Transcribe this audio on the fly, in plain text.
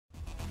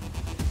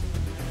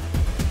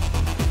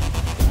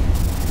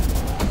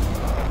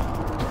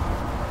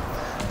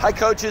Hi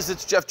coaches,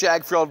 it's Jeff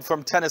Jagdfeld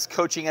from Tennis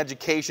Coaching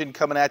Education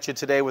coming at you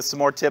today with some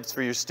more tips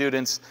for your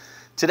students.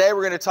 Today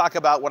we're going to talk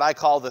about what I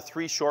call the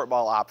 3 short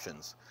ball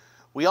options.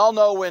 We all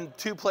know when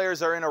 2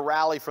 players are in a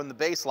rally from the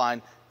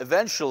baseline,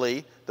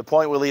 eventually the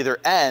point will either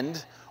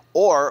end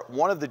or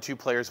one of the 2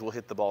 players will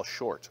hit the ball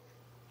short.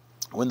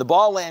 When the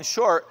ball lands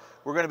short,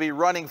 we're going to be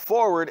running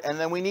forward, and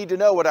then we need to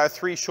know what our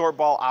 3 short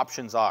ball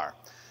options are.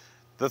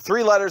 The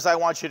 3 letters I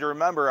want you to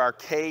remember are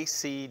K,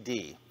 C,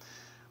 D.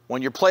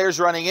 When your player's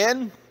running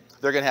in,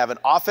 they're going to have an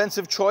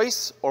offensive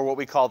choice, or what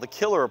we call the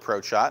killer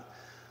approach shot,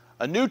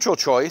 a neutral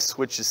choice,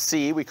 which is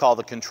C, we call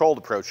the controlled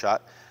approach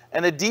shot,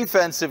 and a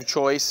defensive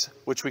choice,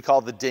 which we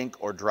call the dink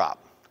or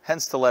drop,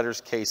 hence the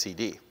letters K, C,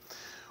 D.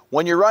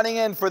 When you're running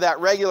in for that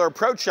regular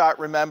approach shot,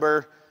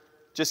 remember,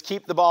 just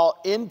keep the ball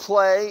in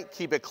play,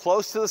 keep it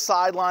close to the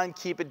sideline,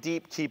 keep it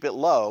deep, keep it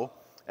low,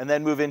 and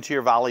then move into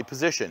your volley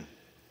position.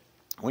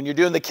 When you're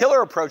doing the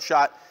killer approach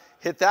shot,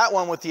 hit that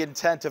one with the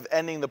intent of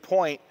ending the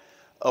point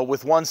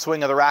with one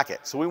swing of the racket.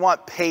 So we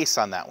want pace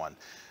on that one.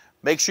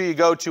 Make sure you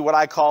go to what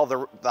I call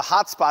the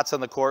hot spots on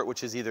the court,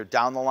 which is either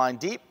down the line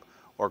deep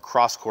or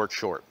cross court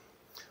short.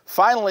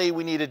 Finally,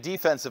 we need a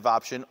defensive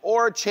option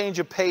or a change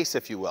of pace,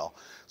 if you will.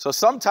 So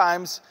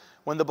sometimes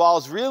when the ball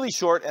is really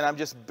short and I'm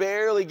just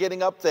barely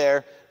getting up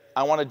there,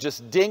 I want to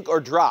just dink or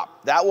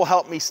drop. That will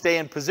help me stay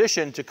in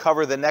position to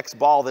cover the next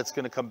ball that's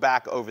going to come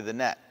back over the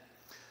net.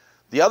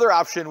 The other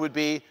option would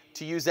be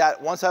to use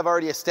that once I've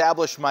already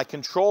established my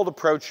controlled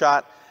approach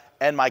shot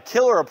and my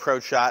killer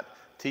approach shot,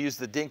 to use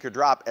the dink or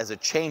drop as a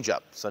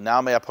changeup. So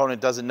now my opponent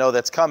doesn't know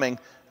that's coming,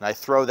 and I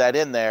throw that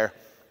in there,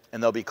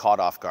 and they'll be caught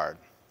off guard.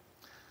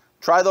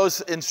 Try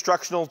those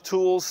instructional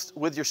tools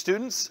with your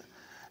students,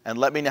 and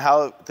let me know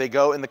how they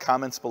go in the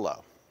comments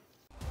below.